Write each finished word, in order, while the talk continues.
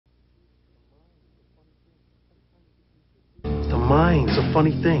mind's a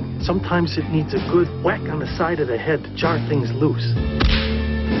funny thing. Sometimes it needs a good whack on the side of the head to jar things loose.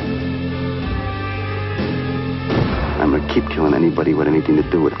 I'm gonna keep killing anybody with anything to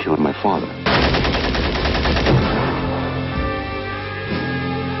do with killing my father.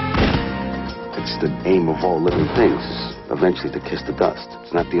 It's the aim of all living things, eventually to kiss the dust.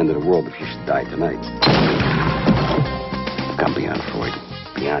 It's not the end of the world if you should die tonight. Look, I'm beyond Freud.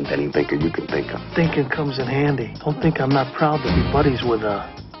 Beyond any thinker you can think of. Thinking comes in handy. Don't think I'm not proud to be buddies with a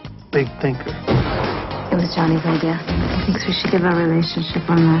big thinker. It was Johnny's idea. He thinks we should give our relationship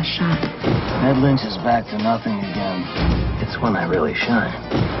one last shot. Ned Lynch is back to nothing again. It's when I really shine.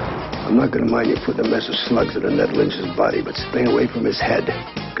 I'm not gonna mind you putting a mess of slugs into Ned Lynch's body, but stay away from his head.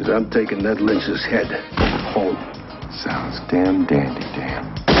 Because I'm taking Ned Lynch's head home. Sounds damn dandy, Dan.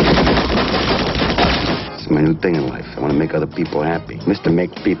 It's my new thing in life. I want to make other people happy. Mr.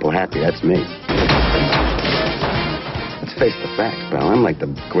 Make People Happy, that's me. Let's face the facts, pal. I'm like the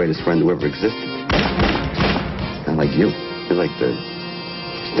greatest friend who ever existed. I'm like you. You're like the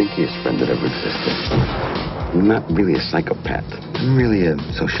stinkiest friend that ever existed. I'm not really a psychopath. I'm really a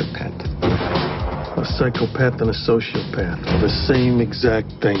sociopath. A psychopath and a sociopath are the same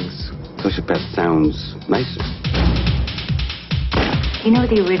exact things. Sociopath sounds nicer. You know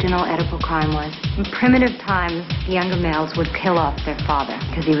what the original Oedipal crime was? In primitive times, the younger males would kill off their father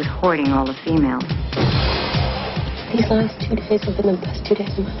because he was hoarding all the females. These last 2 days have been the best 2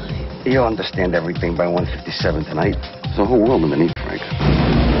 days of my life. You'll understand everything by 1:57 tonight. There's a whole world underneath, Frank.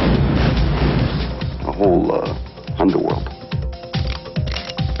 A whole, underworld.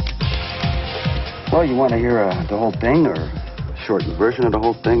 Well, you want to hear the whole thing, or a shortened version of the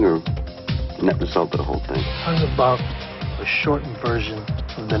whole thing, or the net result of the whole thing? How's about a shortened version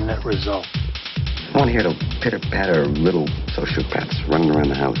of the net result? I want to hear the pitter-patter of little sociopaths running around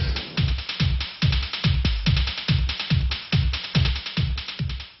the house.